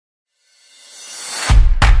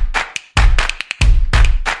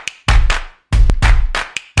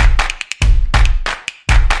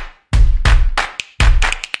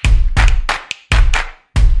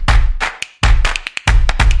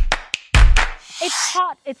It's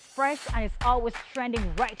hot, it's fresh, and it's always trending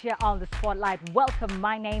right here on the spotlight. Welcome,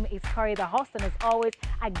 my name is Kori, the host, and as always,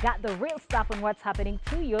 I got the real stuff on what's happening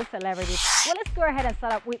to your celebrities. Well, let's go ahead and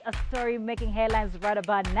start up with a story making headlines right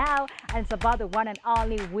about now, and it's about the one and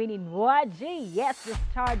only Winnie Nwagi. Yes, the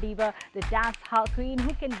star diva, the dance hall queen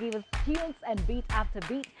who can give us tunes and beat after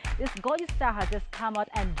beat. This gorgeous star has just come out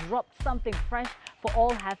and dropped something fresh for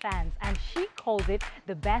all her fans, and she calls it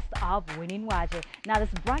the best of Winnie Nwagi. Now, this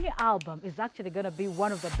brand new album is actually going to be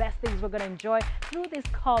one of the best things we're going to enjoy through this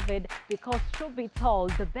COVID, because truth be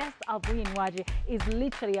told, the best of Winnie Nwagi is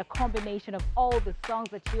literally a combination of all the songs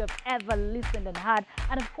that you have ever listened and heard,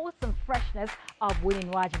 and of course some freshness of Winnie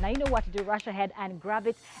Nwagi. Now you know what to do. Rush ahead and grab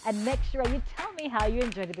it and make sure you tell me how you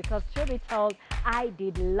enjoyed it, because truth be told, I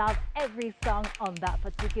did love every song on that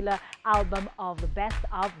particular album of the best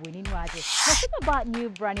of Winnie Nwagi. Now, talking about new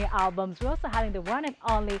brand new albums, we're also having the one and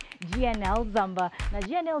only GNL Zamba. Now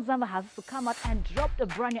GNL Zamba has to come out and dropped a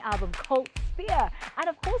brand new album called Spear, and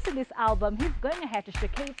of course in this album he's going ahead to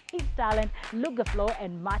showcase his talent, look, the flow,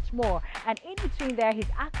 and much more. And in between there, he's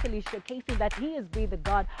actually showcasing that he has been the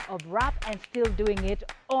god of rap and still doing it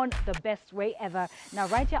on the best way ever. Now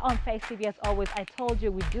right here on Face TV, as always, I told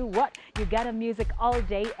you we do what? You got a music all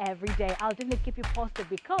day every day. I'll definitely keep you posted,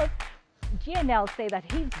 because GNL say that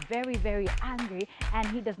he's very, very angry and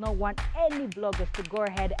he does not want any bloggers to go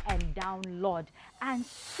ahead and download and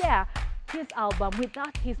share his album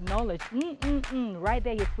without his knowledge. Right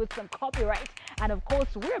there, he put some copyright, and of course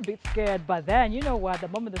we're a bit scared, but then you know what, the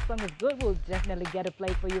moment the song is good, we'll definitely get a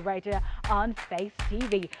play for you right here on Face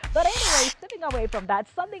TV. But anyway, stepping away from that,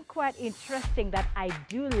 something quite interesting that I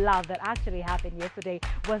do love that actually happened yesterday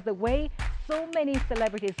was the way so many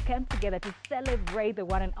celebrities came together to celebrate the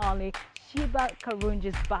one and only Shiba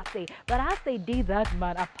Karunji's birthday. But as they did that,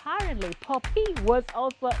 man, apparently Poppy was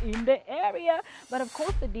also in the area. But of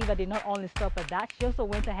course the diva did not only stop at that, she also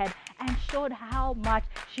went ahead and showed how much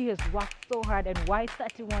she has worked so hard and why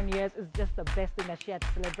 31 years is just the best thing that she had to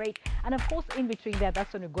celebrate. And of course in between there,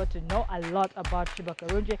 that's when we got to know a lot about Shiba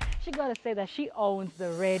Karunji. She got to say that she owns the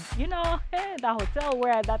red, the hotel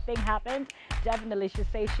where that thing happened. Definitely she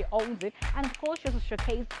says she owns it. And of course she also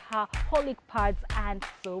showcased her holic parts and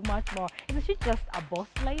so much more. Isn't she just a boss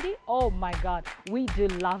lady? Oh my god, we do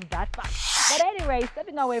love that fact. But anyway,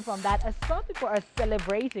 stepping away from that, as some people are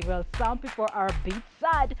celebrating, well, some people are a bit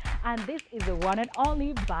sad, and this is the one and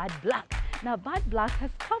only Bad Black. Now, Bad Black has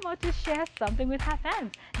come out to share something with her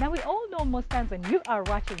fans. Now, we all know most times when you are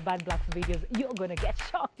watching Bad Black's videos, you're going to get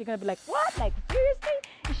shocked. You're going to be like, what? Like, seriously?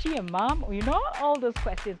 Is she a mom? All those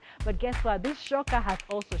questions. But guess what? This shocker has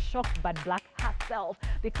also shocked Bad Black herself,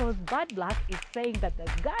 because Bad Black is saying that the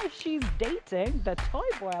guy she's dating, the toy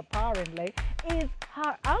boy apparently, is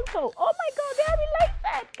her uncle. Oh my god, they are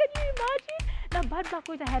related! Can you imagine? Now, Bad Black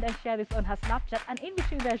went ahead and shared this on her Snapchat, and in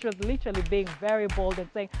between there, she was literally being very bold and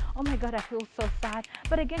saying, oh my god, I feel so sad.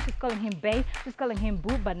 But again, she's calling him Bae, she's calling him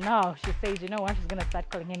Boo, but now she says, you know what, she's going to start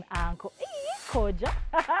calling him Uncle. Koja.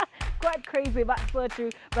 Quite crazy, but so true.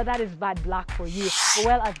 But that is Bad Black for you.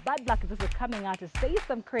 Well, as Bad Black is also coming out to say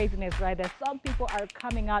some craziness right there, some people are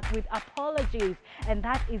coming out with apologies, and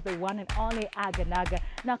that is the one and only Aganaga.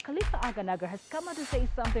 Now, Khalifa Aganaga has come out to say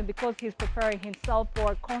something because he's preparing himself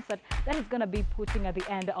for a concert that he's going to be putting at the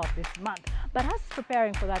end of this month. But as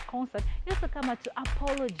preparing for that concert, he also come out to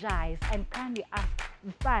apologize and kindly ask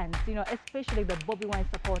the fans, especially the Bobby Wine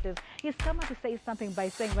supporters. He's come out to say something by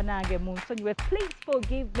saying, Vanage Munsonwe, please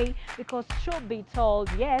forgive me, because should be told,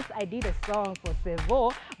 yes, I did a song for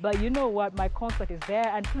Sevo, but you know what, my concert is there,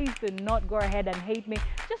 and please do not go ahead and hate me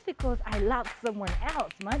just because I love someone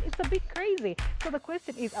else, man. It's a bit crazy. So the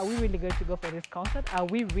question is, are we really going to go for this concert? Are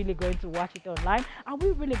we really going to watch it online? Are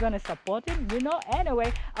we really going to support him?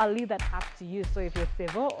 Anyway, I'll leave that up to you. So if you're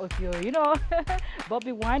Sevo or if you're,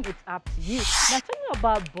 Bobby Wine, it's up to you. Now, talking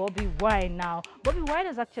about Bobby Wine now, Bobby Wine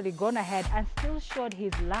has actually gone ahead and still showed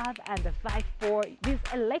his love and the fight for these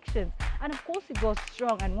elections. And of course, he goes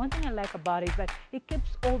strong. And one thing I like about it is that he keeps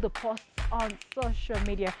all the posts on social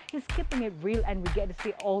media. He's keeping it real, and we get to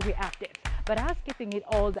see all the updates. But as keeping it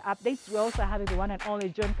all the updates, we're also having the one and only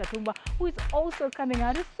John Katumba, who is also coming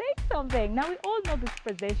out to say something. Now, we all know this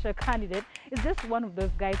presidential candidate is just one of those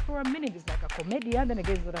guys. For a minute, he's like a comedian, then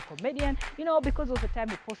again, he's not a comedian, because of the time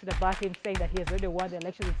he posted about him saying that he has already won the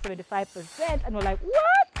election with 75%, and we're like,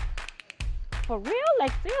 what? For real?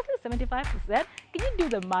 Like, seriously, 75%? Can you do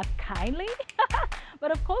the math kindly?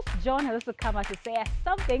 But of course, John has also come out to say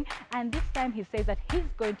something, and this time he says that he's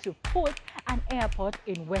going to put an airport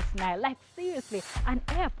in West Nile. Like, seriously, an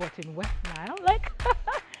airport in West Nile? Like,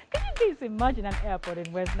 can you be Just imagine an airport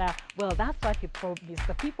in West Nile. Well, that's what he promised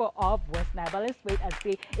the people of West Nile. But let's wait and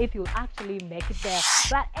see if he'll actually make it there.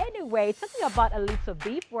 But anyway, talking about a little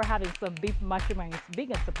beef, we're having some beef mushroom and it's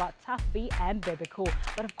big. It's about Tough B and Baby Cool.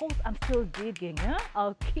 But of course, I'm still digging. Huh?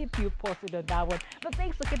 I'll keep you posted on that one. But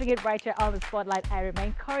thanks for keeping it right here on the spotlight. I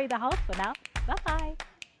remain Kori, the host for now. Bye-bye.